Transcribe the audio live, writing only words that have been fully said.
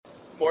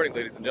morning,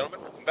 ladies and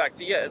gentlemen. Welcome back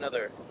to yet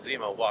another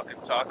Zemo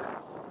Walk'n Talk.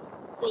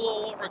 We're a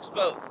little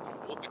overexposed.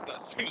 We'll get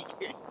that as soon as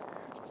we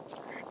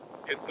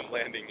get some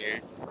landing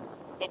here.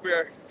 Hope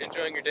you're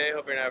enjoying your day.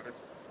 Hope you're having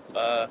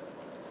a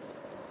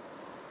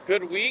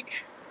good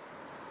week.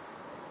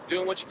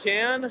 Doing what you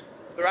can.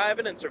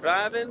 Thriving and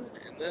surviving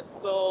in this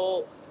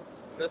old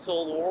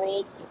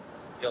world.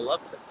 You'll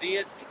love to see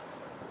it.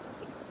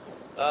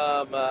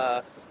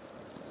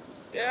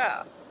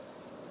 Yeah.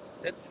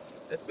 It's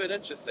been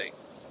interesting.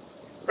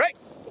 Right.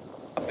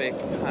 Topic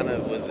kind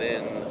of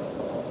within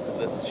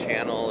this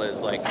channel is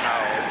like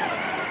how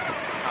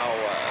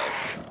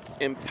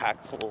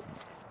impactful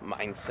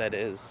mindset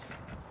is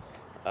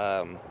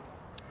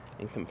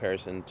in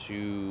comparison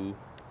to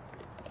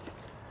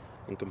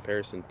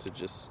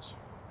just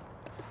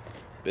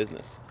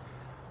business.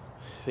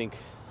 I think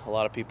a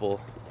lot of people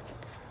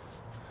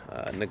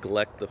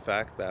neglect the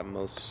fact that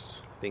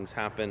most things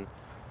happen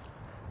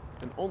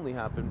and only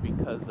happen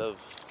because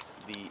of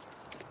the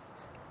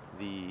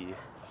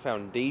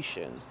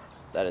foundation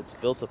that it's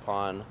built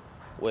upon,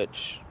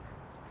 which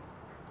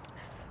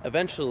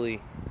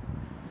eventually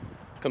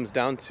comes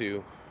down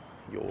to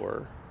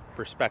your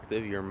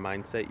perspective, your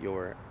mindset,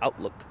 your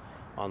outlook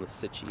on the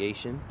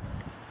situation.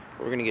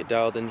 We're going to get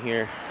dialed in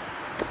here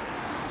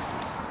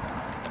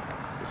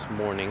this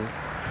morning.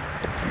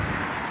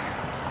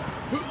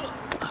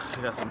 I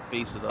got some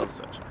faces. That was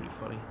actually pretty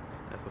funny.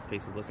 I got some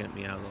faces looking at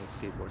me out on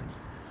skateboarding.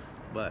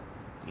 But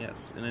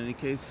yes, in any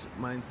case,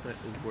 mindset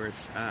is where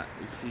it's at.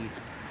 We see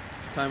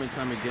time and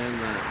time again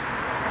that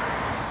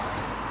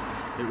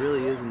it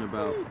really isn't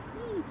about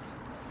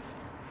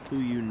who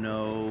you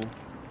know,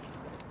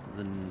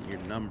 your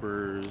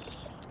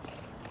numbers,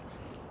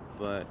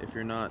 but if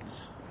you're not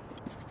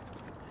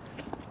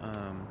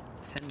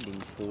tending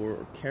for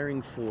or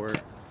caring for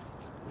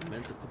the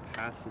mental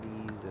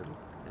capacities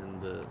and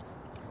the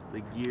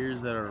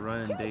gears that are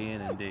running day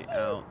in and day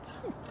out.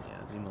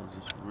 Yeah, Zemo's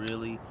just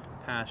really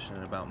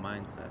passionate about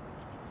mindset.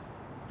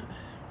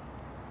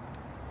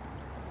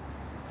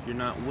 If you're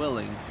not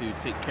willing to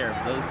take care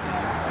of those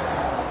things,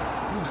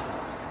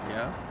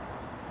 yeah,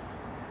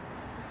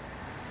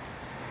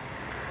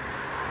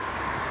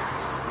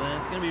 then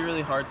it's going to be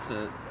really hard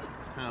to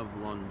have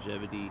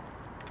longevity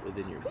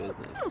within your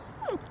business.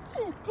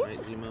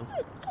 Right, Zemo?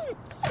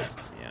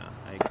 Yeah,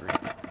 I agree.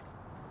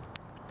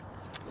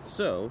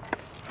 So,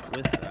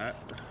 with that,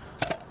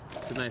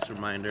 it's a nice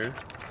reminder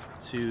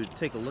to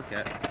take a look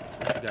at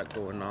what you got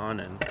going on,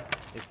 and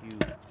if you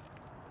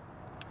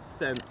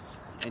sense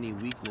any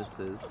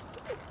weaknesses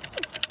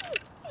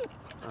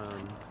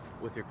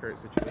with your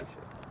current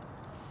situation.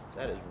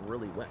 That is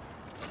really wet.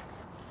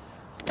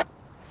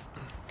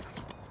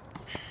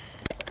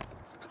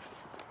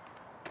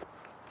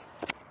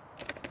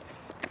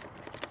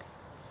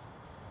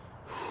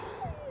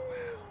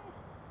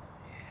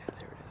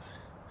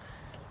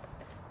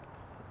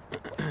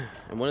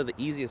 And one of the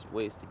easiest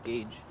ways to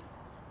gauge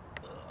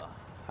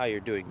how you're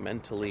doing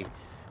mentally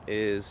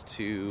is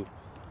to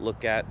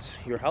look at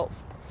your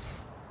health.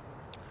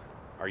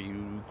 Are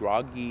you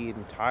groggy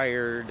and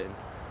tired and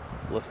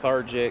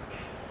lethargic?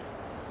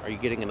 Are you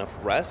getting enough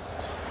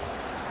rest?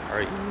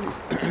 Are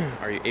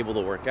you able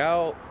to work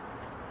out?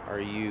 Are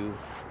you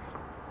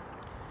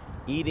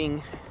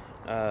eating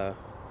in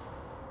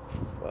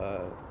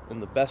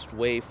the best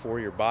way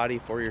for your body,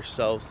 for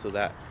yourself, so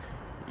that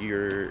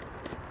you're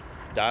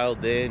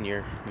dialed in,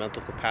 your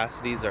mental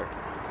capacities are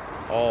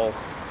all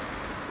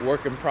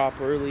working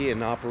properly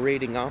and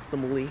operating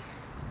optimally?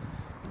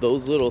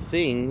 Those little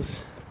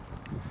things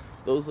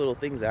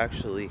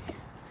actually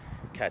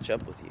catch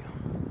up with you.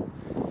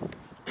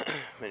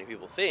 Many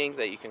people think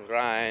that you can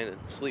grind and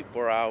sleep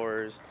 4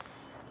 hours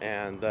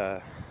and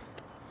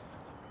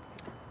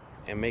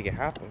make it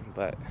happen,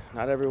 but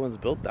not everyone's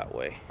built that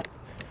way.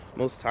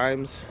 Most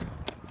times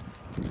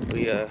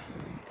we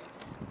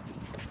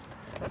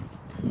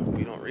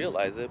don't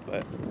realize it,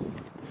 but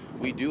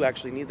we do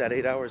actually need that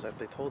 8 hours that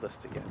they told us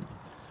to get.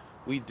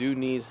 We do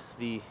need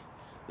the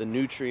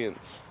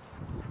nutrients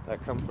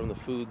that come from the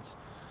foods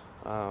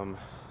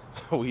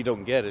we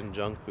don't get in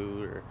junk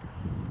food or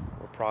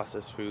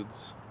processed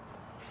foods.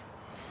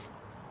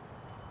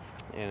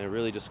 And it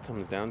really just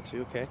comes down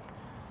to, okay,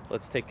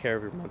 let's take care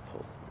of your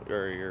mental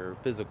or your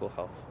physical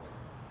health.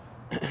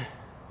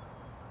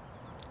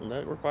 And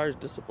that requires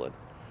discipline.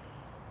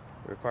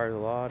 It requires a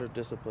lot of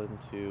discipline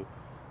to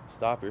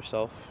stop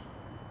yourself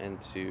and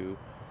to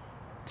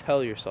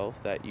tell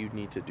yourself that you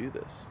need to do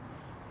this.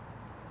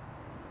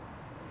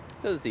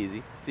 Because it's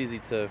easy. It's easy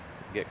to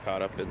get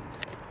caught up in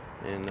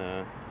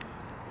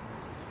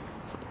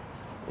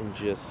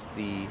just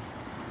the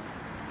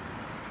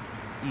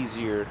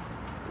easier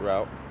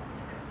route.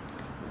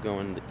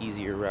 Going the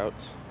easier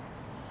route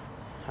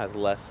has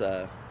less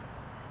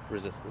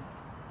resistance.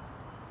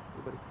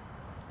 Everybody.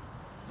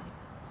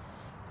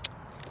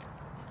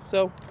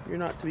 So, you're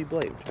not to be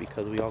blamed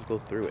because we all go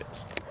through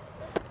it.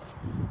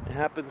 It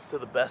happens to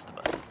the best of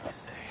us, as they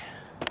say.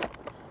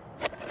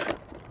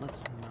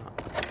 Let's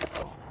not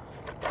fall.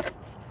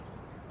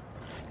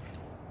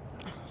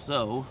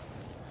 So,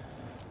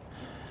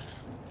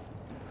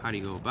 How do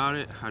you go about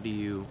it? How do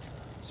you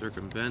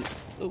circumvent?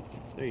 Oh,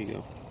 there you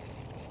go.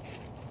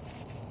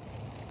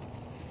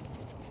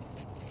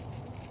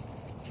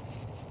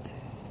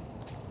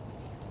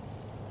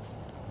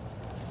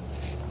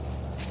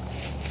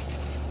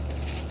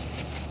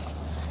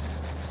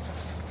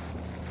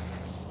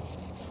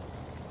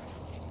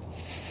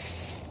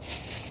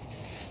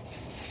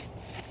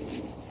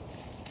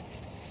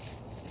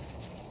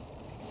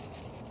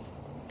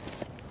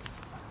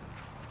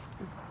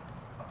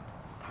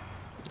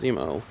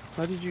 Zemo,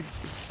 what did you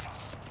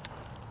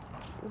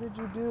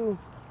do?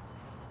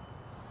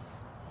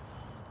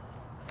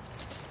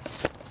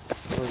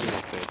 It wasn't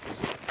okay.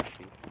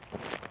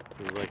 It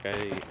was like, I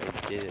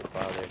did it,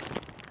 Father.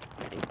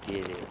 I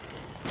did it.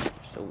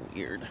 So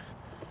weird.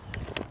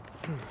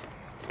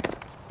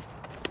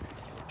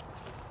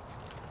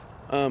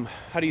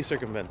 How do you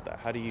circumvent that?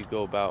 How do you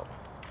go about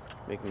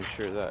making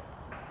sure that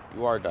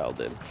you are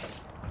dialed in?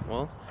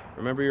 Well,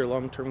 remember your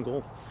long-term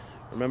goal.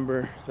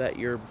 Remember that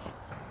you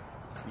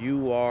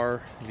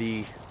are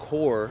the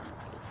core,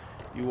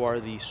 you are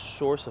the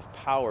source of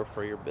power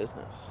for your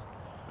business,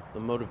 the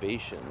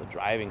motivation, the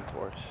driving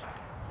force.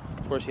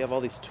 Of course, you have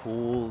all these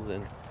tools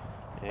and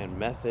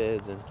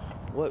methods and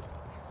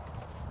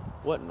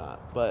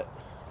whatnot, but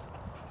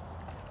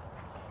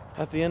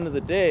at the end of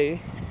the day,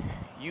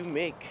 you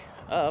make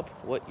up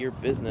what your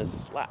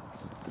business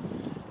lacks.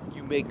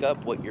 You make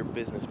up what your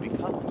business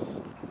becomes.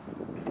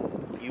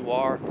 You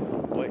are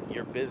what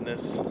your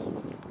business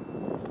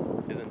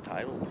is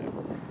entitled to.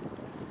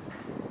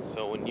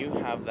 So when you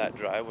have that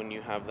drive, when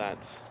you have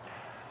that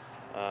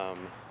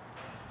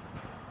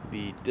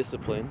the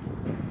discipline,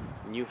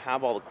 and you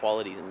have all the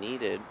qualities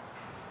needed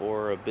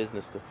for a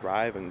business to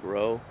thrive and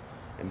grow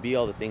and be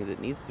all the things it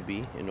needs to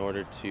be in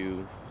order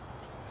to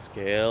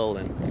scale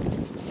and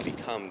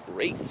become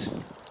great,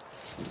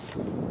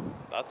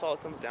 that's all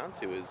it comes down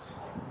to, is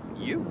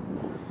you.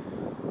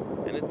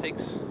 And it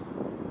takes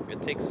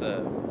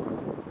a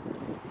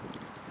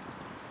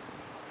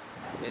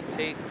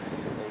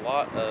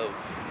lot of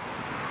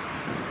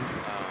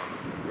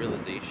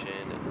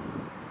realization and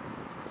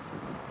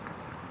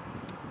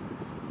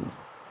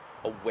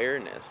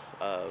awareness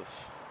of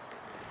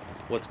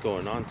what's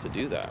going on to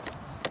do that.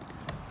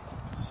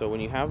 So when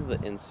you have the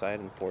insight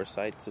and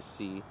foresight to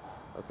see,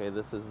 okay,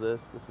 this is this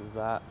is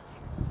that.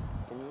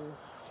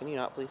 Can you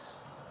not, please?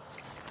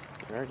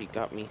 You already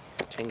got me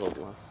tangled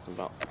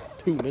about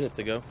 2 minutes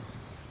ago.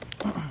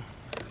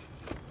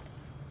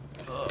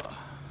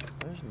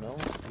 There's no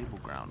stable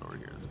ground over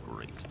here. That's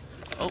great.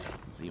 Oh,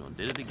 Zemo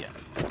did it again.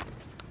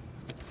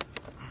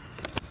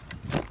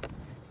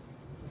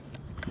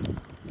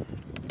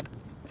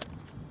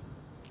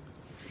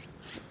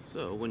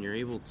 So when you're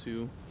able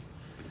to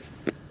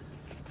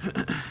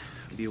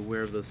be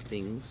aware of those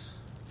things,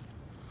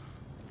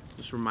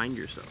 just remind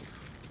yourself.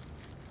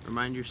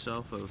 Remind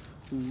yourself of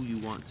who you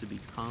want to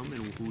become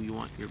and who you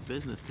want your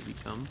business to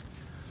become,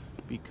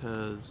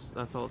 because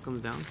that's all it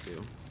comes down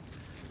to.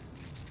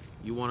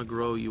 You want to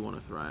grow, you want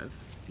to thrive.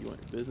 You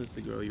want your business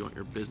to grow, you want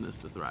your business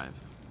to thrive.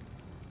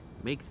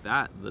 Make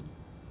that the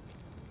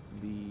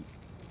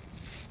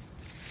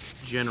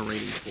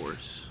generating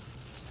force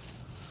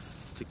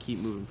to keep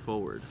moving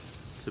forward,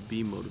 to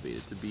be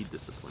motivated, to be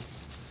disciplined.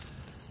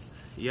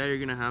 Yeah, you're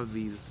going to have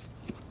these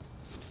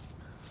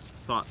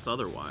thoughts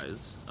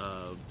otherwise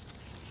of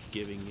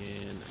giving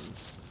in and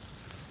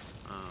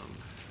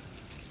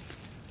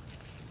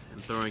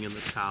throwing in the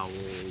towel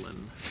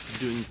and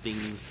doing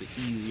things the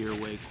easier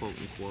way, quote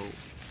unquote.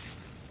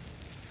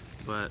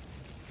 But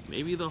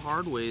maybe the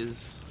hard way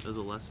is a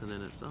lesson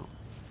in itself.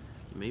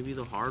 Maybe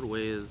the hard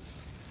way is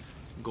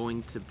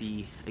going to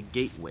be a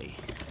gateway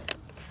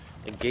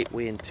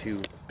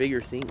into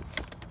bigger things,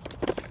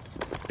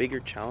 bigger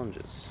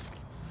challenges,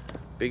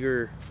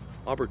 bigger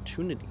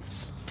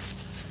opportunities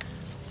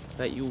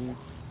that you'll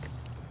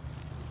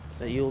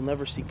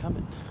never see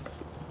coming.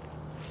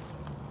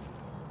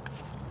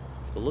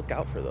 So look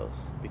out for those,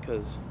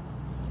 because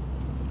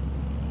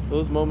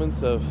those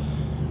moments of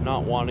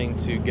not wanting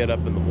to get up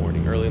in the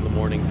morning, early in the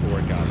morning to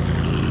work out,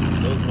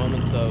 those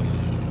moments of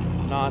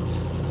not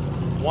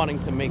wanting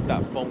to make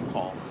that phone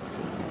call,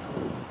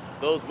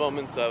 those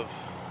moments of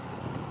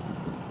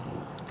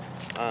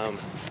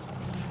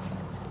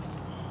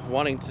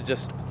wanting to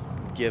just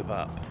give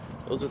up,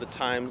 those are the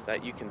times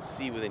that you can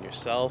see within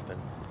yourself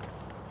and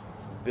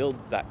build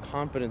that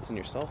confidence in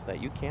yourself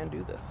that you can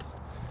do this,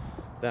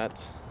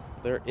 that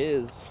there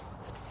is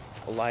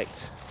a light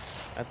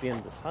at the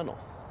end of the tunnel.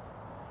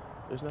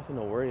 There's nothing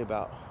to worry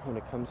about when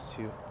it comes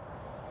to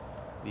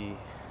the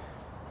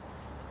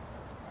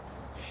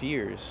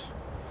fears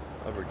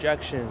of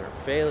rejection or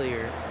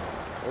failure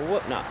or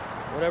whatnot,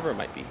 whatever it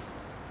might be.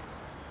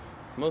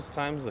 Most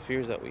times the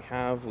fears that we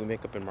have, we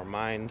make up in our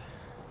mind.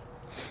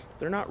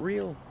 They're not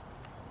real.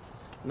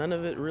 None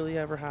of it really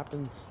ever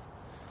happens.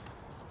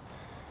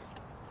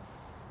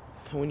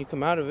 And when you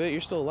come out of it, you're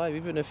still alive,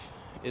 even if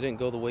it didn't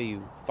go the way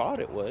you thought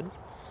it would.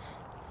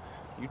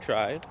 You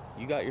tried.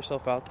 You got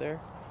yourself out there.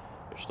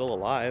 You're still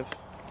alive.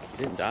 You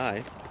didn't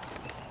die.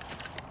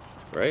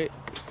 Right?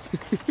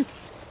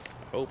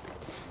 hope.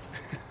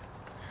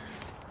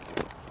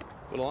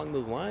 But along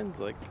those lines,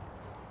 like,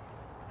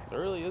 there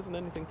really isn't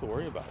anything to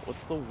worry about.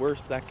 What's the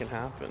worst that can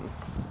happen?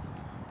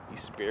 You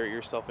spare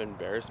yourself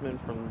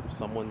embarrassment from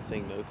someone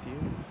saying no to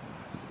you?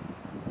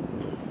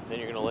 Then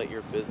you're going to let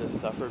your business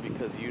suffer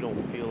because you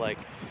don't feel like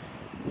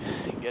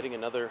getting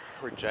another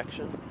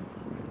rejection?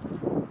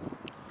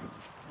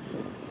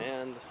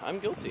 And I'm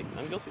guilty.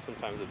 I'm guilty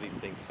sometimes of these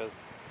things because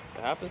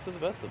it happens to the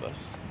best of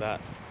us,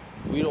 that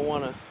we don't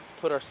want to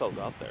put ourselves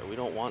out there. We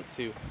don't want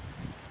to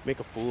make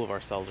a fool of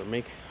ourselves or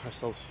make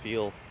ourselves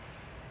feel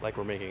like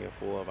we're making a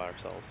fool of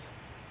ourselves.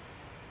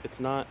 It's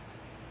not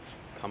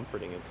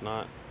comforting. It's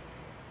not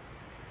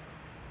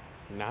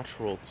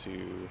natural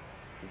to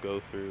go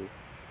through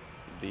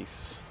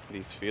these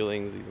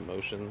feelings, these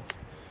emotions.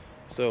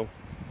 So,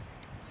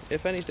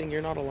 if anything,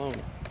 you're not alone.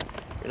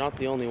 You're not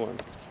the only one.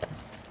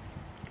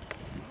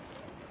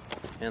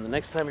 And the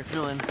next time you're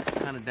feeling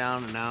kind of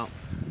down and out,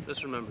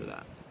 just remember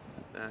that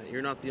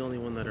you're not the only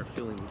one that are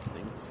feeling these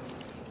things.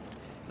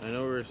 I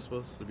know we're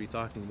supposed to be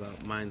talking about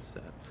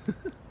mindset,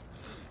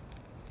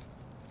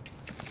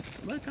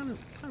 but it kind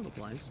of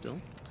applies still.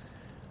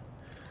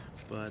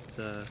 But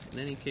in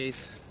any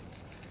case,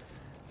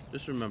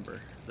 just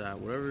remember that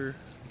whatever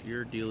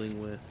you're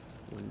dealing with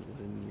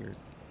when your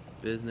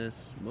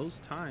business,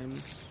 most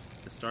times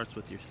it starts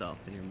with yourself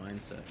and your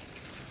mindset.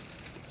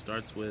 It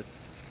starts with,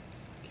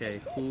 okay,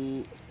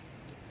 who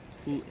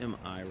am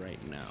I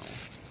right now?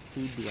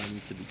 Who do I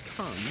need to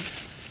become?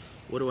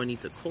 What do I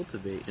need to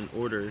cultivate in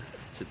order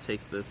to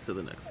take this to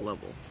the next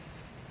level?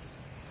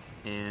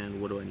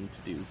 And what do I need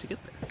to do to get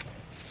there?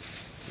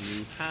 And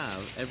you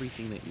have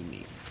everything that you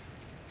need.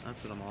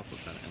 That's what I'm also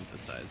trying to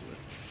emphasize with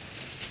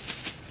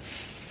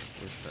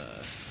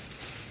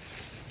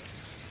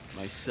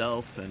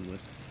myself and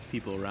with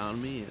people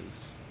around me,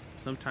 is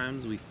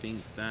sometimes we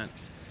think that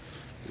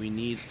we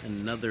need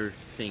another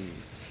thing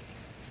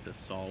to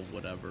solve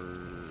whatever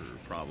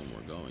problem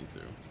we're going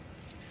through.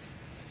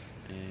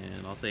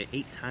 And I'll say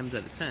 8 times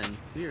out of 10,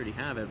 we already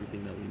have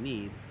everything that we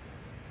need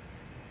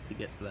to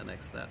get to that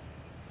next step.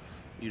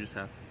 You just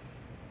have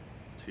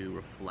to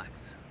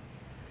reflect.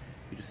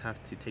 You just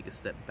have to take a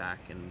step back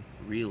and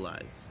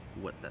realize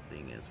what that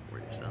thing is for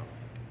yourself.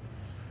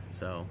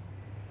 So,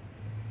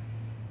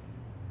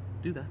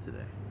 do that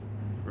today.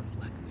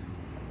 Reflect.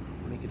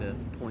 Make it a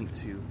point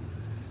to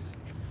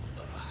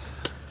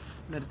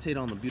meditate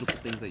on the beautiful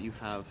things that you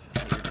have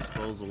at your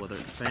disposal, whether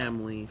it's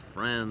family,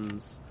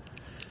 friends,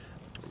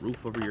 a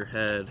roof over your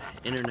head,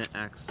 internet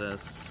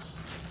access,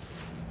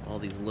 all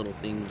these little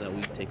things that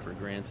we take for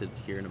granted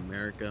here in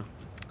America.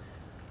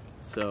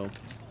 So,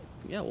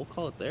 yeah, we'll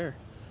call it there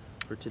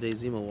for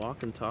today's Zemo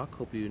Walk'n Talk.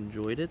 Hope you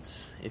enjoyed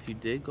it. If you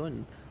did, go ahead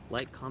and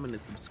like, comment,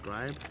 and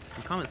subscribe.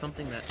 And comment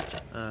something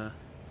that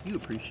you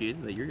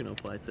appreciated that you're going to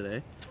apply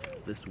today,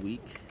 this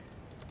week,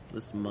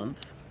 this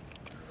month.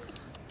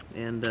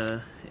 And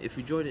if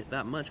you enjoyed it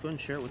that much, go ahead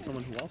and share it with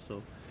someone who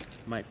also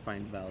might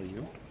find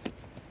value.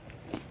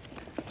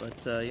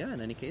 But yeah,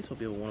 in any case,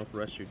 hope you have a wonderful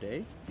rest of your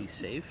day. Be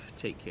safe.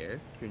 Take care.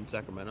 Here in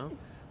Sacramento,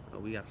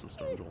 we got some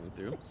storms rolling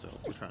through, so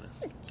we're trying to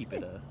keep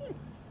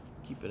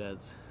it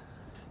as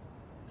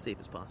safe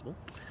as possible.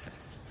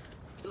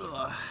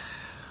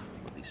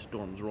 With these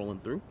storms rolling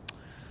through.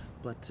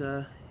 But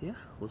yeah,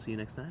 we'll see you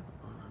next time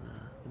on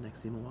the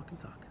next Zemo Walk'n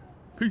Talk.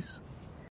 Peace.